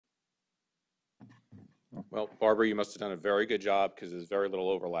Well, Barbara, you must have done a very good job because there's very little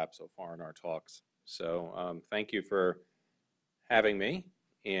overlap so far in our talks. So thank you for having me.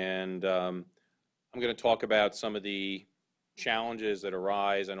 And I'm going to talk about some of the challenges that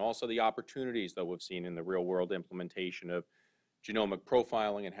arise and also the opportunities that we've seen in the real world implementation of genomic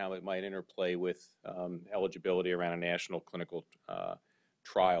profiling and how it might interplay with eligibility around a national clinical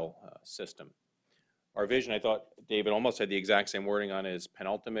trial system. Our vision, I thought David almost had the exact same wording on his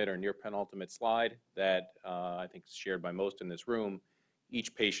penultimate or near penultimate slide that I think is shared by most in this room.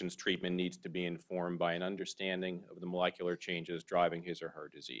 Each patient's treatment needs to be informed by an understanding of the molecular changes driving his or her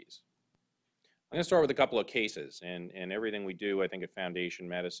disease. I'm going to start with a couple of cases, and everything we do, I think, at Foundation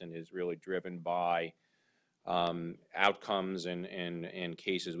Medicine is really driven by outcomes and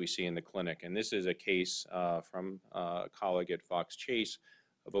cases we see in the clinic. And this is a case from a colleague at Fox Chase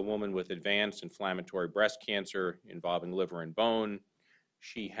of a woman with advanced inflammatory breast cancer involving liver and bone.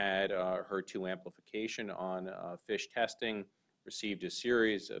 She had HER2 amplification on FISH testing, received a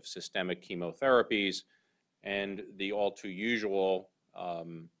series of systemic chemotherapies, and the all too usual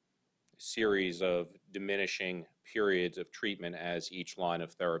series of diminishing periods of treatment as each line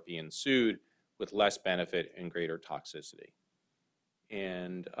of therapy ensued, with less benefit and greater toxicity.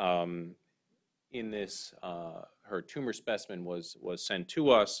 And in this, her tumor specimen was sent to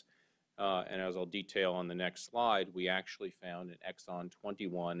us, and as I'll detail on the next slide, we actually found an exon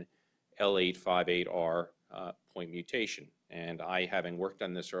 21 L858R point mutation. And I, having worked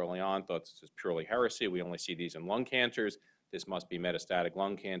on this early on, thought this was purely heresy. We only see these in lung cancers. This must be metastatic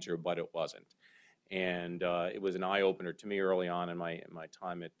lung cancer, but it wasn't. And it was an eye-opener to me early on in my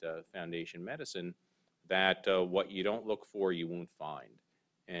time at Foundation Medicine that what you don't look for, you won't find.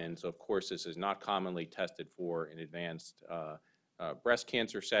 And so, of course, this is not commonly tested for in advanced breast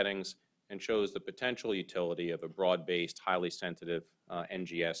cancer settings and shows the potential utility of a broad-based, highly sensitive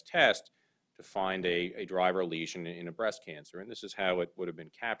NGS test to find a driver lesion in a breast cancer. And this is how it would have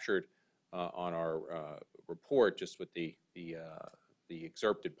been captured on our report, just with the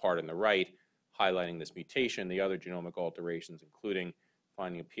excerpted part on the right, highlighting this mutation, the other genomic alterations, including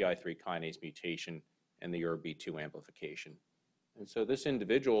finding a PI3 kinase mutation and the ERB2 amplification. And so this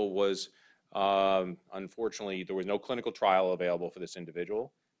individual was, unfortunately, there was no clinical trial available for this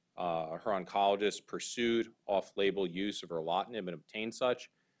individual. Her oncologist pursued off-label use of erlotinib and obtained such.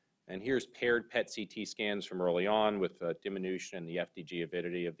 And here's paired PET CT scans from early on with diminution in the FDG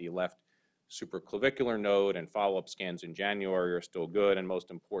avidity of the left supraclavicular node, and follow-up scans in January are still good, and most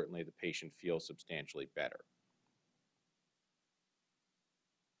importantly, the patient feels substantially better.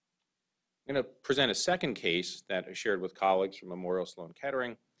 I'm going to present a second case that I shared with colleagues from Memorial Sloan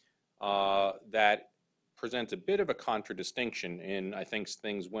Kettering that presents a bit of a contradistinction in, I think,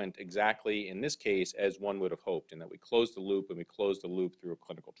 things went exactly in this case as one would have hoped, in that we closed the loop, and we closed the loop through a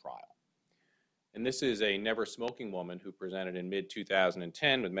clinical trial. And this is a never smoking woman who presented in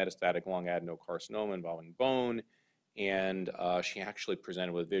mid-2010 with metastatic lung adenocarcinoma involving bone, and she actually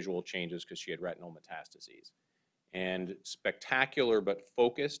presented with visual changes because she had retinal metastases. And spectacular but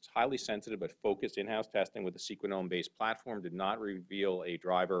focused, highly sensitive but focused in-house testing with a sequenome-based platform did not reveal a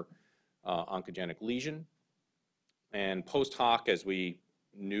driver oncogenic lesion. And post hoc, as we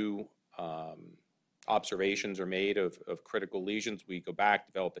knew observations are made of critical lesions, we go back,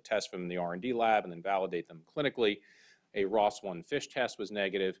 develop a test from the R&D lab, and then validate them clinically. A ROS1 FISH test was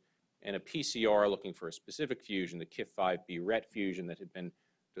negative, and a PCR looking for a specific fusion, the KIF5B RET fusion that had been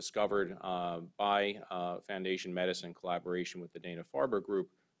discovered by Foundation Medicine in collaboration with the Dana-Farber group,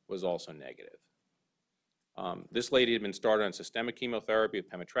 was also negative. This lady had been started on systemic chemotherapy with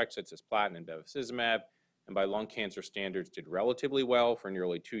pemetrexed, cisplatin, and bevacizumab, and by lung cancer standards did relatively well for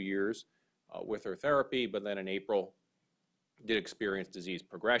nearly 2 years with her therapy, but then in April did experience disease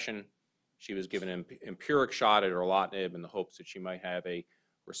progression. She was given an empiric shot at erlotinib in the hopes that she might have a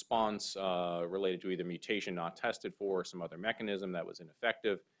response related to either mutation not tested for or some other mechanism that was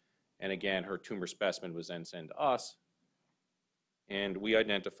ineffective. And again, her tumor specimen was then sent to us, and we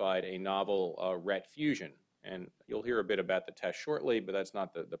identified a novel RET fusion. And you'll hear a bit about the test shortly, but that's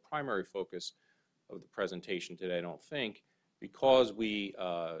not the primary focus of the presentation today, I don't think, because we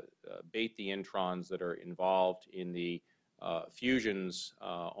bait the introns that are involved in the fusions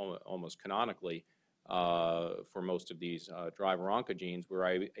almost canonically for most of these driver oncogenes.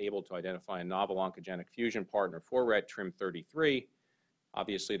 We're able to identify a novel oncogenic fusion partner for RET, TRIM33.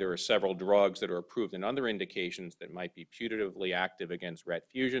 Obviously, there are several drugs that are approved in other indications that might be putatively active against RET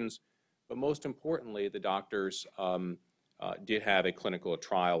fusions, but most importantly, the doctors did have a clinical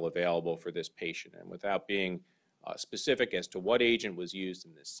trial available for this patient. And without being specific as to what agent was used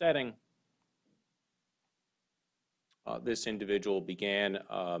in this setting, this individual began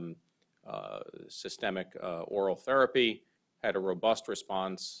systemic oral therapy, had a robust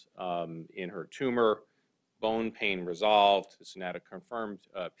response in her tumor, bone pain resolved. This is now a confirmed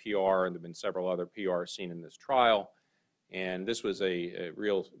PR, and there have been several other PRs seen in this trial. And this was a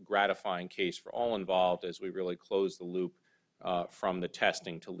real gratifying case for all involved as we really closed the loop from the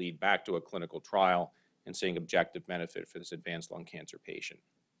testing to lead back to a clinical trial and seeing objective benefit for this advanced lung cancer patient.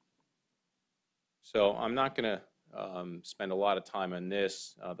 So I'm not going to spend a lot of time on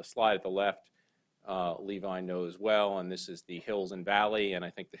this. The slide at the left, Levi knows well, and this is the hills and valley, and I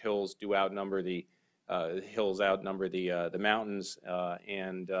think the hills do outnumber the mountains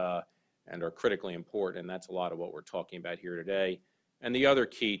and are critically important, and that's a lot of what we're talking about here today. And the other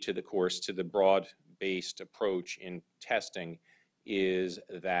key to the course, to the broad-based approach in testing, is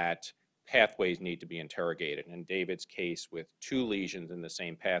that pathways need to be interrogated. In David's case, with 2 lesions in the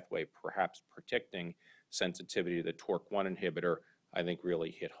same pathway, perhaps predicting sensitivity to the TORC1 inhibitor, I think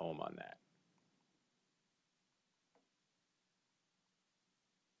really hit home on that.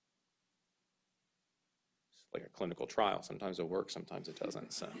 It's like a clinical trial. Sometimes it works, sometimes it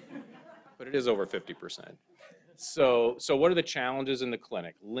doesn't. So. But it is over 50%. So what are the challenges in the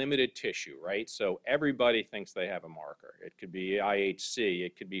clinic? Limited tissue, right? So everybody thinks they have a marker. It could be IHC,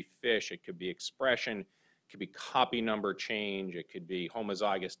 it could be FISH, it could be expression, it could be copy number change, it could be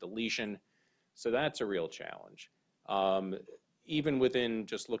homozygous deletion. So that's a real challenge. Even within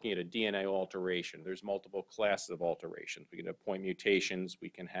just looking at a DNA alteration, there's multiple classes of alterations. We can have point mutations, we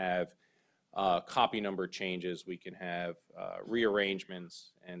can have copy number changes, we can have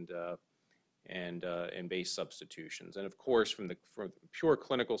rearrangements and base substitutions. And of course, from the pure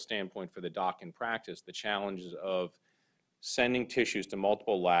clinical standpoint for the doc in practice, the challenges of sending tissues to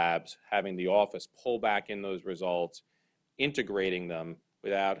multiple labs, having the office pull back in those results, integrating them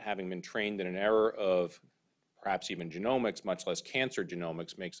without having been trained in an era of perhaps even genomics, much less cancer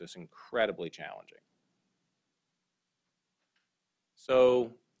genomics, makes this incredibly challenging.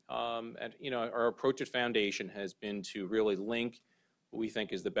 So, our approach at Foundation has been to really link what we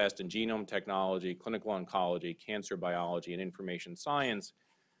think is the best in genome technology, clinical oncology, cancer biology, and information science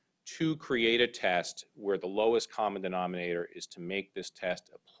to create a test where the lowest common denominator is to make this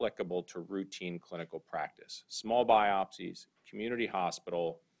test applicable to routine clinical practice. Small biopsies, community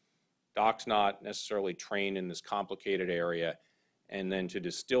hospital, docs not necessarily trained in this complicated area, and then to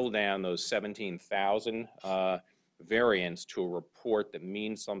distill down those 17,000 variants to a report that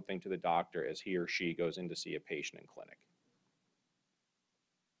means something to the doctor as he or she goes in to see a patient in clinic.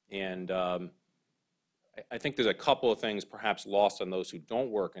 And I think there's a couple of things perhaps lost on those who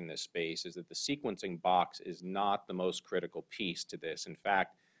don't work in this space, is that the sequencing box is not the most critical piece to this. In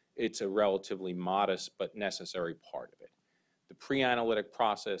fact, it's a relatively modest but necessary part of it. The pre-analytic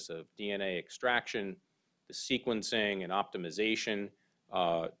process of DNA extraction, the sequencing and optimization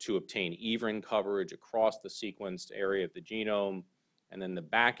to obtain even coverage across the sequenced area of the genome, and then the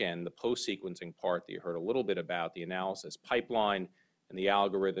back end, the post-sequencing part that you heard a little bit about, the analysis pipeline, and the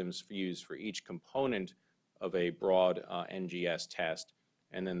algorithms used for each component of a broad NGS test,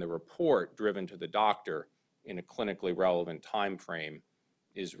 and then the report driven to the doctor in a clinically relevant time frame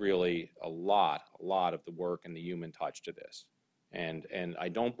is really a lot of the work and the human touch to this. And I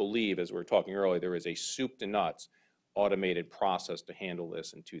don't believe, as we were talking earlier, there is a soup to nuts automated process to handle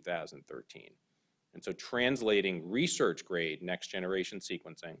this in 2013. And so translating research grade next generation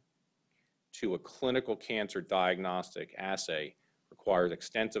sequencing to a clinical cancer diagnostic assay requires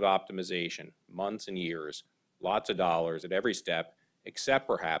extensive optimization, months and years, lots of dollars at every step, except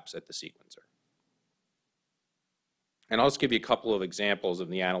perhaps at the sequencer. And I'll just give you a couple of examples of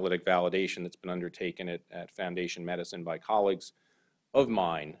the analytic validation that's been undertaken at Foundation Medicine by colleagues of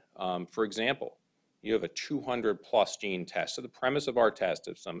mine. For example, you have a 200+ gene test. So the premise of our test,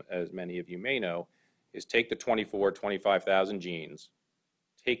 as many of you may know, is take the 25,000 genes,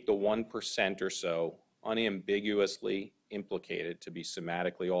 take the 1% or so unambiguously implicated to be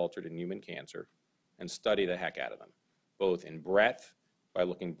somatically altered in human cancer, and study the heck out of them, both in breadth by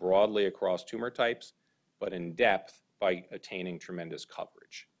looking broadly across tumor types, but in depth by attaining tremendous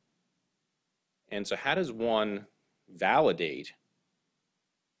coverage. And so how does one validate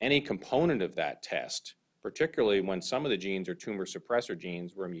any component of that test, particularly when some of the genes are tumor suppressor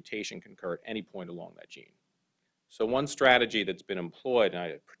genes where a mutation can occur at any point along that gene? So one strategy that's been employed,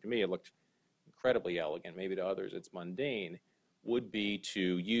 and to me it looked incredibly elegant, maybe to others it's mundane, would be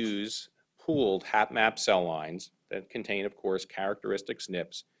to use pooled HapMap cell lines that contain, of course, characteristic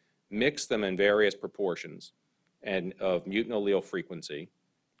SNPs, mix them in various proportions and of mutant allele frequency,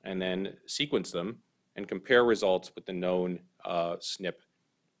 and then sequence them and compare results with the known SNP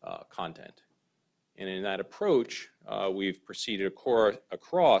content. And in that approach, we've proceeded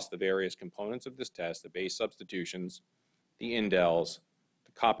across the various components of this test, the base substitutions, the indels,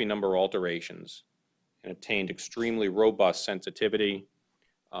 the copy number alterations, and obtained extremely robust sensitivity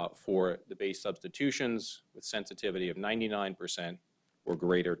for the base substitutions with sensitivity of 99% or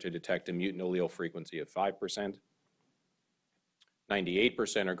greater to detect a mutant allele frequency of 5%,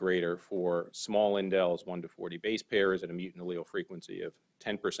 98% or greater for small indels 1 to 40 base pairs at a mutant allele frequency of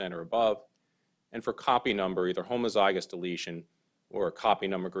 10% or above, and for copy number, either homozygous deletion or a copy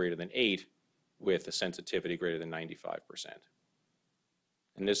number greater than 8 with a sensitivity greater than 95%.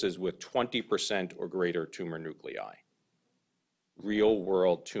 And this is with 20% or greater tumor nuclei. Real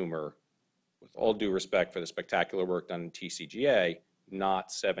world tumor, with all due respect for the spectacular work done in TCGA, not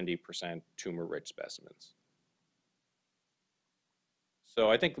 70% tumor rich specimens. So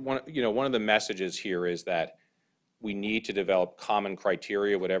I think one of the messages here is that we need to develop common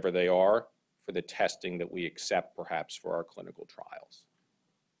criteria, whatever they are, for the testing that we accept perhaps for our clinical trials.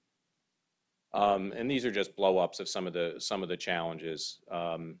 And these are just blow-ups of some of the challenges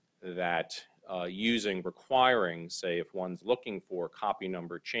that requiring, say, if one's looking for copy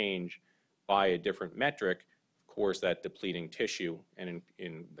number change by a different metric, of course, that depleting tissue, and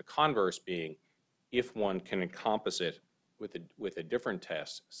in the converse being, if one can encompass it with a different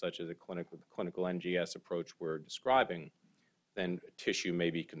test, such as the clinical NGS approach we're describing, then tissue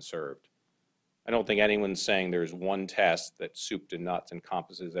may be conserved. I don't think anyone's saying there's one test that soup to nuts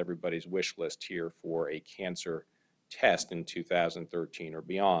encompasses everybody's wish list here for a cancer test in 2013 or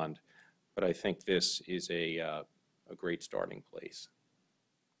beyond, but I think this is a great starting place.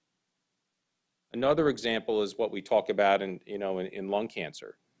 Another example is what we talk about in lung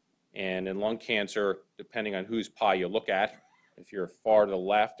cancer. And in lung cancer, depending on whose pie you look at, if you're far to the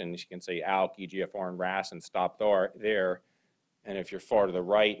left and you can say ALK, EGFR, and RAS and stop there, and if you're far to the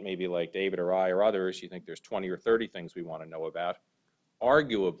right, maybe like David or I or others, you think there's 20 or 30 things we want to know about.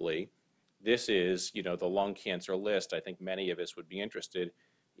 Arguably, this is, the lung cancer list I think many of us would be interested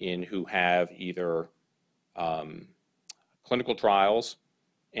in, who have either clinical trials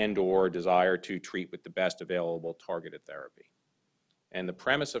and or desire to treat with the best available targeted therapy. And the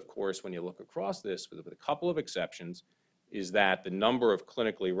premise, of course, when you look across this, with a couple of exceptions, is that the number of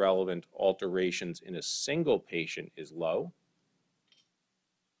clinically relevant alterations in a single patient is low,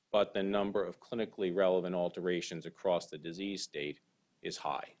 but the number of clinically relevant alterations across the disease state is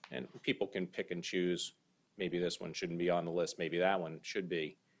high. And people can pick and choose, maybe this one shouldn't be on the list, maybe that one should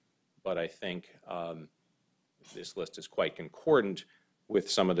be. But I think this list is quite concordant with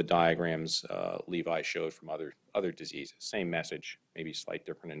some of the diagrams Levi showed from other diseases. Same message, maybe slight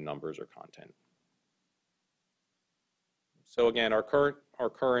different in numbers or content. So again, our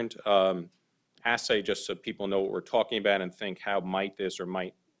current assay, just so people know what we're talking about and think how might this or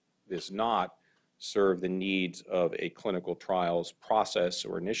might this not serve the needs of a clinical trials process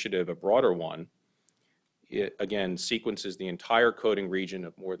or initiative, a broader one. It, again, sequences the entire coding region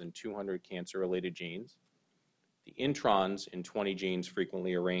of more than 200 cancer-related genes, the introns in 20 genes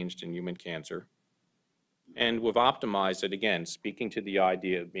frequently arranged in human cancer, and we've optimized it, again, speaking to the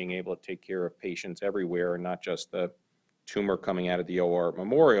idea of being able to take care of patients everywhere and not just the tumor coming out of the OR at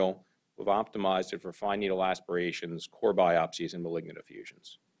Memorial. We've optimized it for fine needle aspirations, core biopsies, and malignant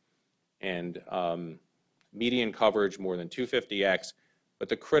effusions. And median coverage more than 250x, but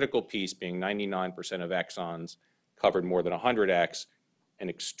the critical piece being 99% of exons covered more than 100x, and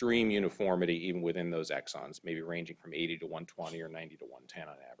extreme uniformity even within those exons, maybe ranging from 80 to 120 or 90 to 110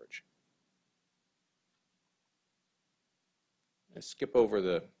 on average. Let's skip over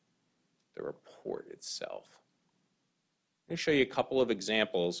the report itself. Let me show you a couple of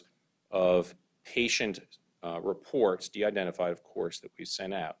examples of patient reports, de-identified of course, that we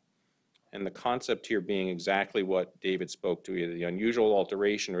sent out. And the concept here being exactly what David spoke to, either the unusual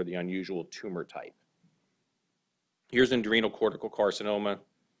alteration or the unusual tumor type. Here's adrenal cortical carcinoma.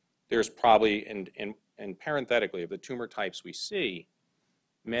 There's probably, and parenthetically, of the tumor types we see,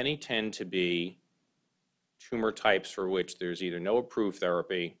 many tend to be tumor types for which there's either no approved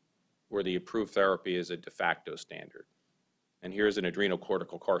therapy or the approved therapy is a de facto standard. And here's an adrenal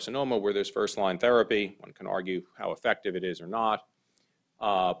cortical carcinoma where there's first-line therapy. One can argue how effective it is or not.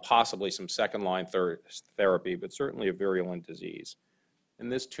 Possibly some second-line therapy, but certainly a virulent disease.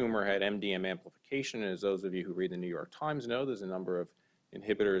 And this tumor had MDM amplification, and as those of you who read the New York Times know, there's a number of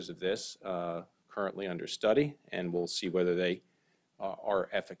inhibitors of this currently under study, and we'll see whether they are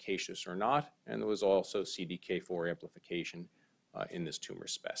efficacious or not. And there was also CDK4 amplification in this tumor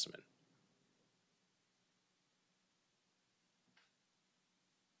specimen.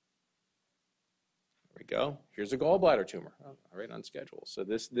 we go. Here's a gallbladder tumor. Oh, all right, on schedule. So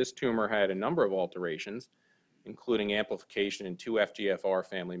this tumor had a number of alterations, including amplification in 2 FGFR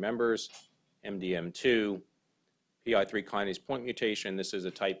family members, MDM2, PI3 kinase point mutation. This is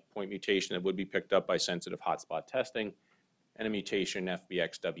a type point mutation that would be picked up by sensitive hotspot testing, and a mutation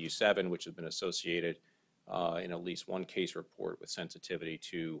FBXW7, which has been associated in at least one case report with sensitivity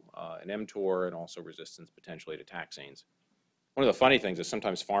to an mTOR and also resistance potentially to taxanes. One of the funny things is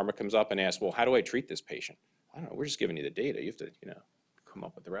sometimes pharma comes up and asks, well, how do I treat this patient? I don't know, we're just giving you the data. You have to, come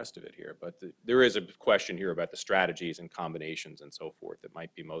up with the rest of it here. But there is a question here about the strategies and combinations and so forth that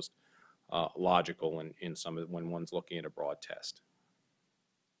might be most logical in some of when one's looking at a broad test.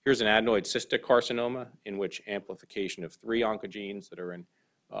 Here's an adenoid cystic carcinoma in which amplification of 3 oncogenes that are in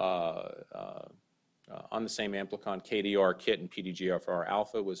on the same amplicon, KDR, KIT, and PDGFR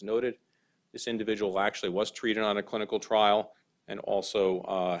alpha was noted. This individual actually was treated on a clinical trial and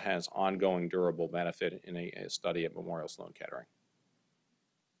also has ongoing durable benefit in a study at Memorial Sloan Kettering.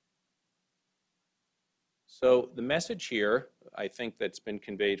 So the message here, I think that's been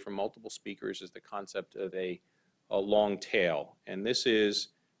conveyed from multiple speakers, is the concept of a long tail. And this is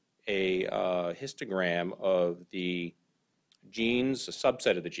a histogram of the genes, a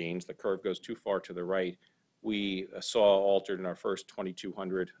subset of the genes. The curve goes too far to the right. We saw altered in our first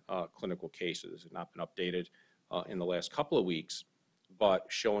 2,200 clinical cases. This has not been updated in the last couple of weeks, but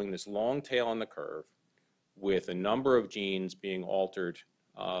showing this long tail on the curve with a number of genes being altered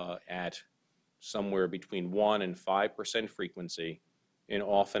at somewhere between 1% and 5% frequency in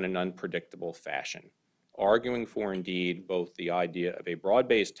often an unpredictable fashion, arguing for indeed both the idea of a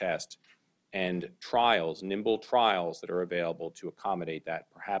broad-based test and trials, nimble trials that are available to accommodate that,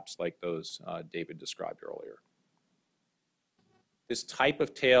 perhaps like those David described earlier. This type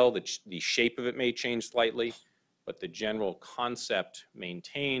of tail, the shape of it may change slightly, but the general concept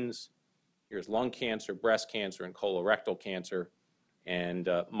maintains. Here's lung cancer, breast cancer, and colorectal cancer, and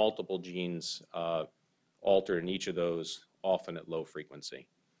multiple genes altered in each of those, often at low frequency.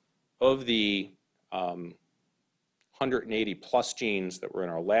 Of the 180 plus genes that were in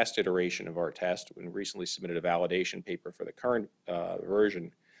our last iteration of our test, we recently submitted a validation paper for the current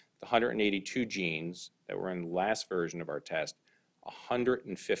version, the 182 genes that were in the last version of our test,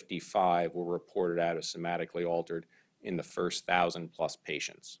 155 were reported out as somatically altered in the first 1,000 plus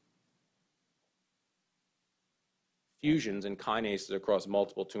patients. Fusions and kinases across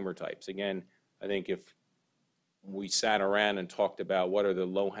multiple tumor types. Again, I think if we sat around and talked about what are the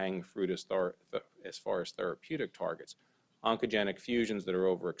low-hanging fruit as far as therapeutic targets, oncogenic fusions that are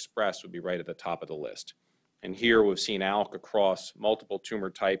overexpressed would be right at the top of the list. And here we've seen ALK across multiple tumor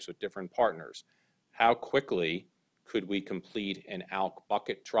types with different partners. How quickly could we complete an ALK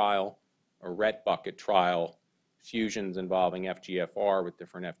bucket trial, a RET bucket trial, fusions involving FGFR with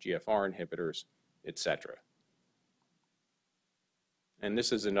different FGFR inhibitors, etc. And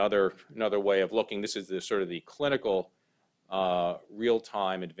this is another way of looking. This is the sort of the clinical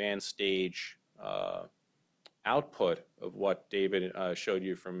real-time advanced stage output of what David showed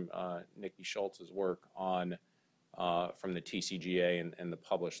you from Nikki Schultz's work on from the TCGA and the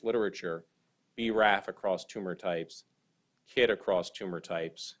published literature. BRAF across tumor types, KIT across tumor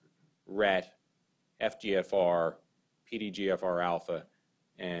types, RET, FGFR, PDGFR alpha,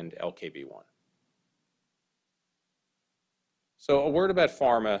 and LKB1. So a word about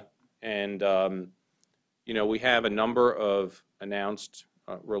pharma, and we have a number of announced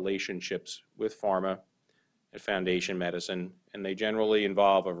relationships with pharma at Foundation Medicine, and they generally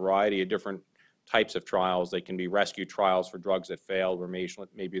involve a variety of different types of trials. They can be rescue trials for drugs that failed, where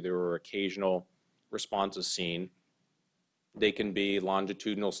maybe there were occasional responses seen. They can be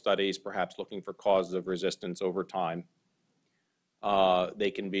longitudinal studies, perhaps looking for causes of resistance over time.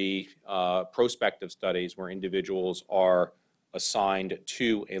 They can be prospective studies where individuals are assigned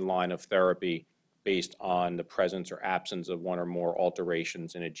to a line of therapy based on the presence or absence of one or more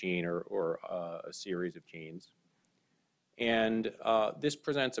alterations in a gene or a series of genes. And this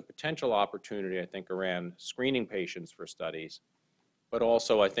presents a potential opportunity, I think, around screening patients for studies, but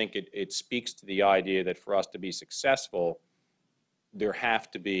also I think it speaks to the idea that for us to be successful, there have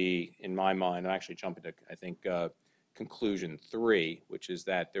to be, in my mind, I'm actually jumping to, I think, conclusion 3, which is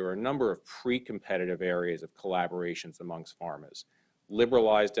that there are a number of pre-competitive areas of collaborations amongst pharmas.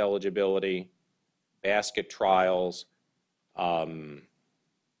 Liberalized eligibility, basket trials, I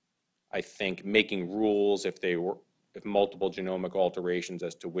think making rules if multiple genomic alterations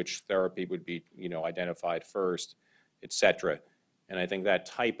as to which therapy would be identified first, et cetera. And I think that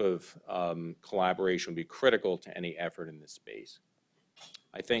type of collaboration would be critical to any effort in this space.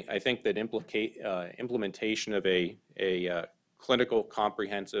 I think that implementation of a clinical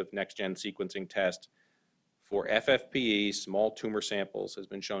comprehensive next-gen sequencing test for FFPE, small tumor samples has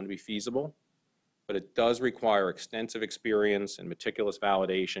been shown to be feasible, but it does require extensive experience and meticulous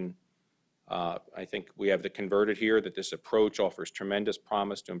validation. I think we have the converted here that this approach offers tremendous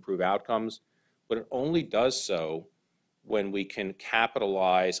promise to improve outcomes, but it only does so when we can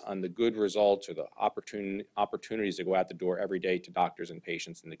capitalize on the good results or the opportunities that go out the door every day to doctors and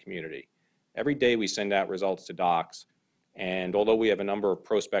patients in the community. Every day we send out results to docs, and although we have a number of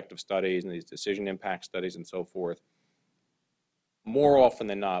prospective studies and these decision impact studies and so forth, more often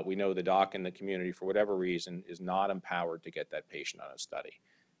than not, we know the doc in the community, for whatever reason, is not empowered to get that patient on a study.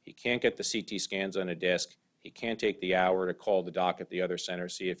 He can't get the CT scans on a disc. He can't take the hour to call the doc at the other center,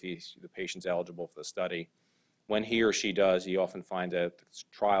 see if the patient's eligible for the study. When he or she does, he often finds out the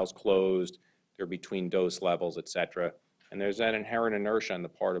trial's closed, they're between dose levels, et cetera. And there's that inherent inertia on the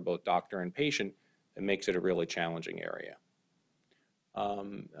part of both doctor and patient that makes it a really challenging area.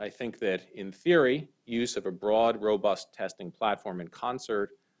 I think that in theory, use of a broad, robust testing platform in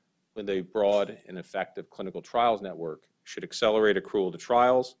concert with a broad and effective clinical trials network should accelerate accrual to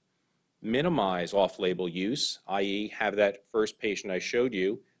trials, minimize off-label use, i.e. have that first patient I showed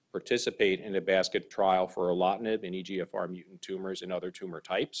you participate in a basket trial for erlotinib in EGFR mutant tumors and other tumor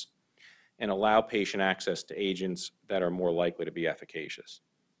types, and allow patient access to agents that are more likely to be efficacious.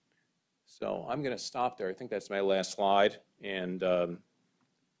 So I'm going to stop there. I think that's my last slide, and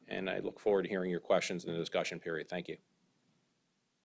I look forward to hearing your questions in the discussion period. Thank you.